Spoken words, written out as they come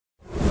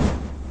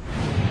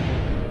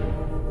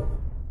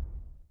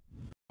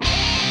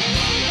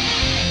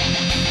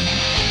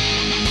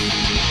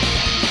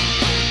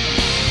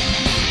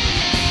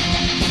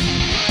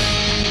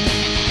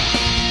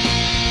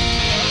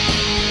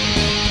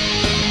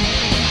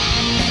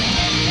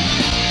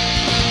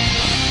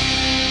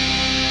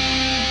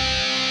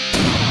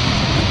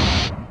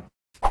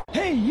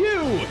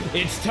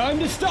time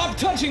to stop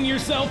touching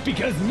yourself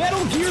because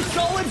Metal Gear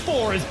Solid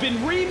 4 has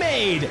been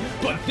remade!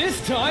 But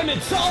this time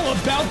it's all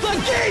about the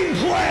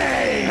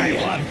gameplay! I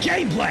love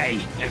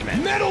gameplay!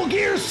 Metal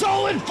Gear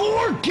Solid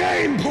 4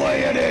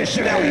 Gameplay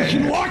Edition! Now you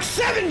can walk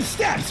 7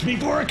 steps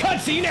before a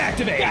cutscene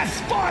activates!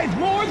 That's 5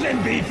 more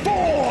than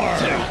before!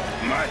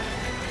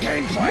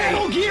 Gameplay!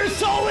 Metal Gear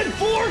Solid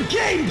 4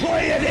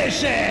 Gameplay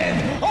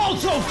Edition!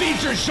 Also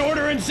features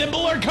shorter and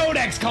simpler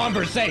codex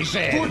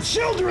conversations! For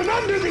children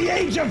under the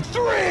age of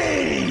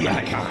 3!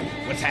 Icon,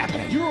 what's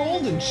happening? You're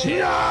old and shit.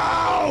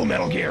 No!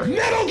 Metal Gear!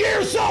 Metal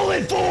Gear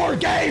Solid 4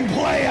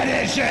 Gameplay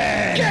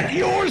Edition! Get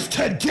yours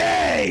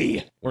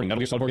today! Warning, Metal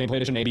Gear Solid 4 Gameplay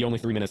Edition may be only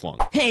 3 minutes long.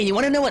 Hey, you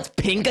wanna know what's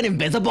pink and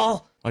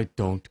invisible? I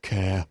don't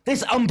care.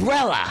 This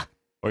umbrella!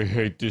 I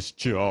hate this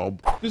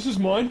job. This is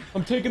mine.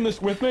 I'm taking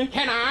this with me.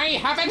 Can I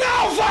have it?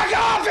 No, fuck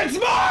off! It's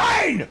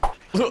mine!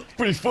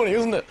 Pretty funny,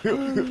 isn't it?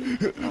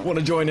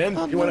 Wanna join in?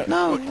 You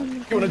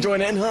wanna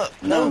join in, huh?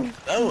 No.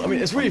 I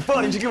mean, it's really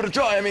fun. You should give it a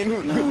try. I mean,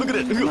 look at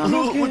it.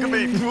 Look at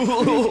me.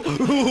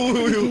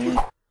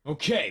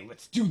 Okay,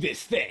 let's do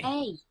this thing.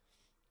 A.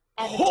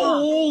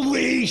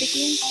 Holy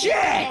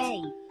shit!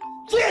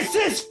 This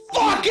is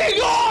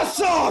fucking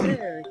awesome!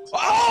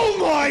 Oh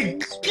my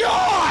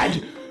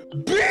god!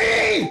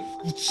 B!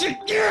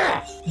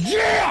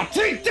 Yeah!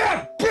 Take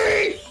that, B!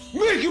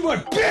 Make you my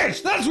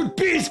bitch! That's what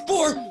B's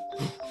for!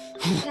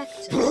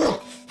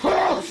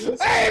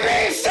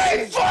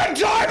 ABC Fun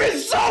Time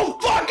is so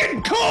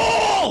fucking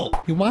cool!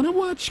 You wanna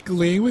watch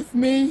Glee with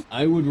me?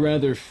 I would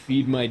rather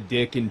feed my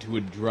dick into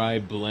a dry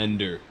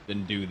blender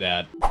than do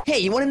that. Hey,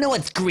 you wanna know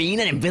what's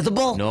green and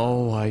invisible?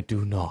 No, I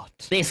do not.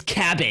 This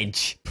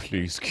cabbage.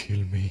 Please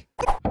kill me.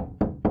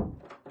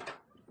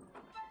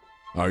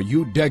 Are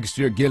you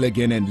Dexter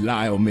Gilligan and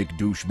Lyle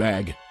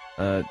McDouchebag?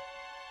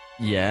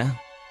 Yeah?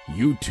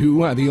 You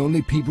two are the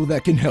only people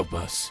that can help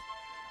us.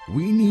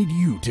 We need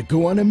you to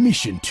go on a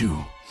mission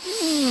to...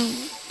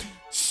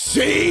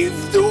 save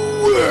the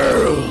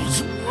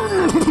world!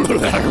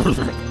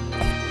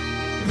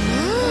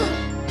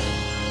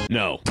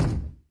 No.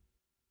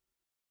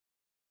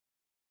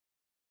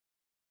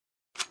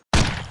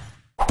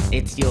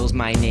 It's yours,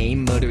 my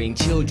name. Murdering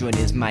children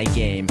is my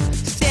game.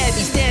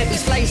 Stabby, stabby,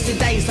 slice the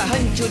dice. I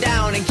hunt you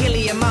down and kill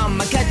your mom.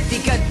 I cutty,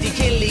 cutty,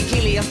 killy,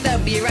 killy. I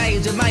stab your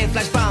eyes with my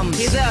flash bombs.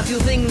 Here's a few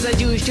things that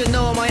you should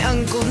know. My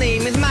uncle's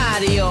name is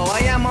Mario. I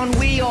am on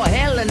Wii or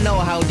hell no.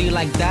 How do you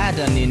like that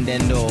on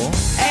Nintendo?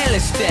 I'll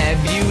stab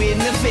you in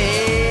the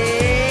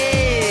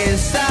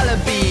face. I'll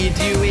beat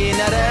you in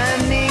a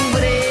running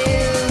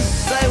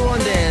race. I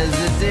won't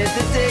hesitate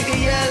to take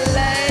your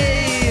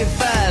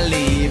life. I'll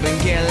even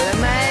kill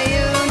my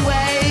own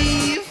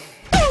wife.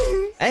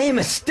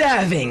 I'm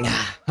starving.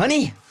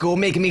 Honey, go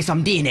make me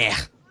some dinner.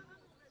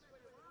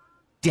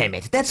 Damn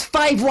it, that's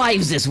 5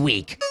 wives this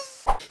week.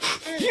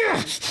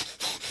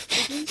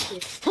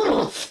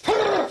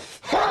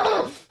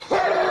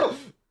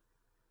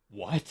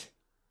 What?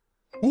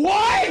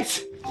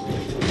 What?!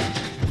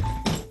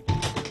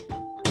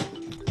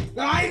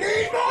 I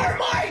need more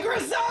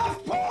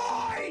Microsoft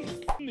points!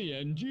 In the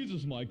end,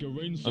 Jesus might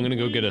arrange. I'm gonna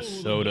go get a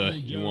soda.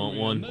 You want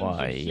one?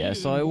 Why,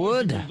 yes I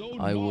would.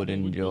 I would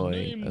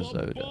enjoy a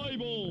soda.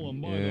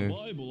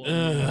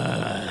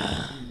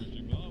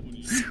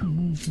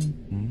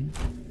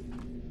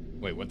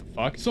 Wait, what the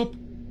fuck? What's up?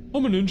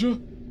 I'm a ninja.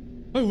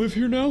 I live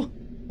here now.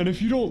 And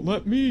if you don't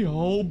let me,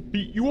 I'll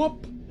beat you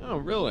up. Oh,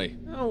 really?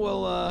 Oh,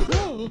 well,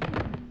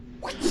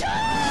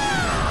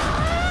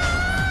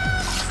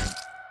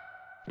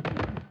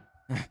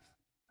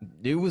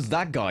 Who was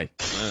that guy?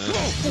 What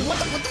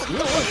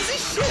is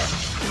this shit?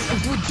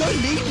 Don't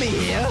leave me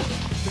here!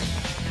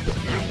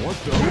 What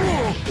the?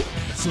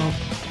 What's up?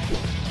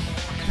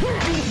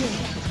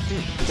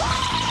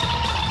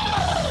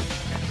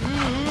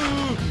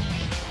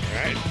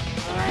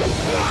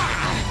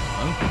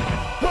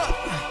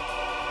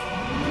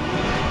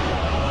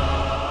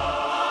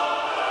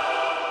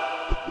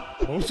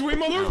 Oh, sweet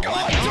mother of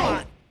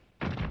God!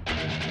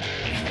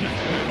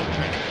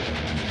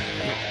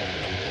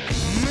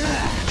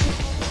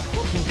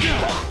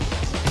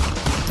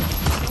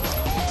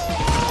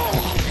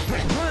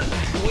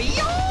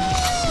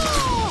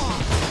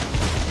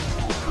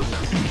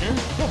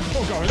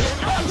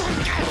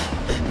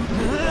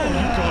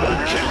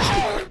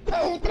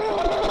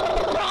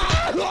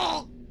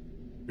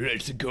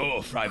 Let's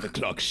go, 5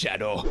 o'clock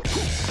shadow.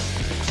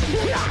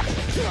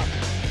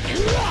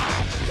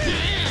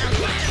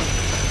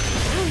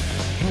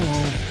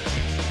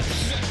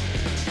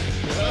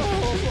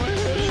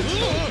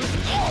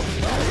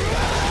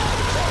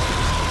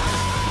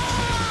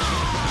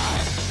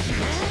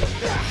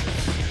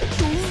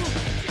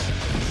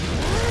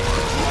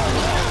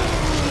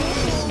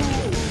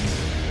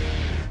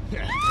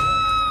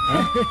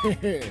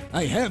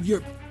 I have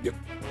your...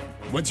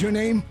 What's your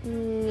name?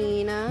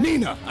 Nina.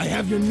 Nina! I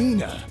have your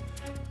Nina.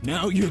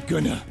 Now you're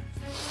gonna...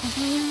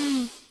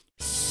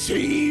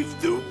 save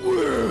the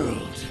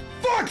world!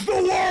 Fuck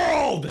the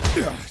world!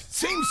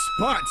 Same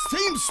spot!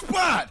 Same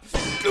spot!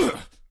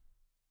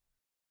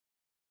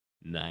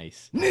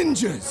 Nice.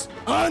 Ninjas,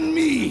 on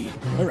me!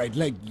 All right,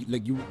 like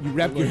you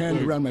wrap your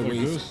hand around my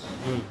waist.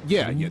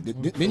 Yeah.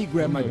 Then you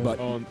grab my butt.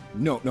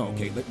 No,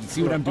 okay.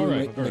 See what I'm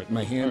doing? Like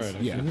my hands.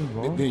 Yeah.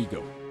 There you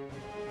go.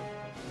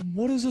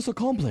 What does this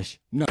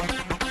accomplish? No.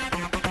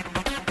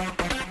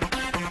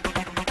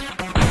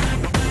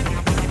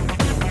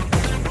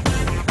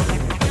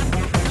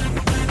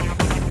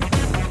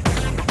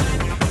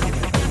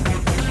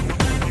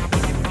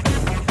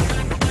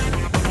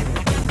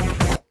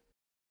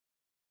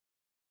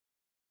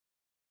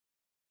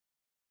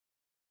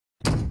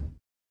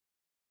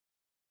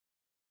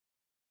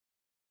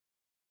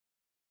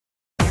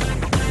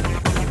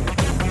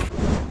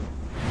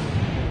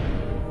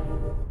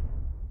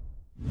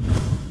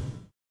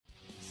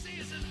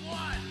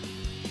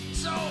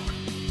 It's over.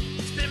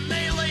 It's been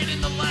meleeed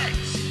in the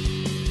legs.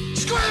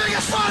 Screaming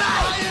his foot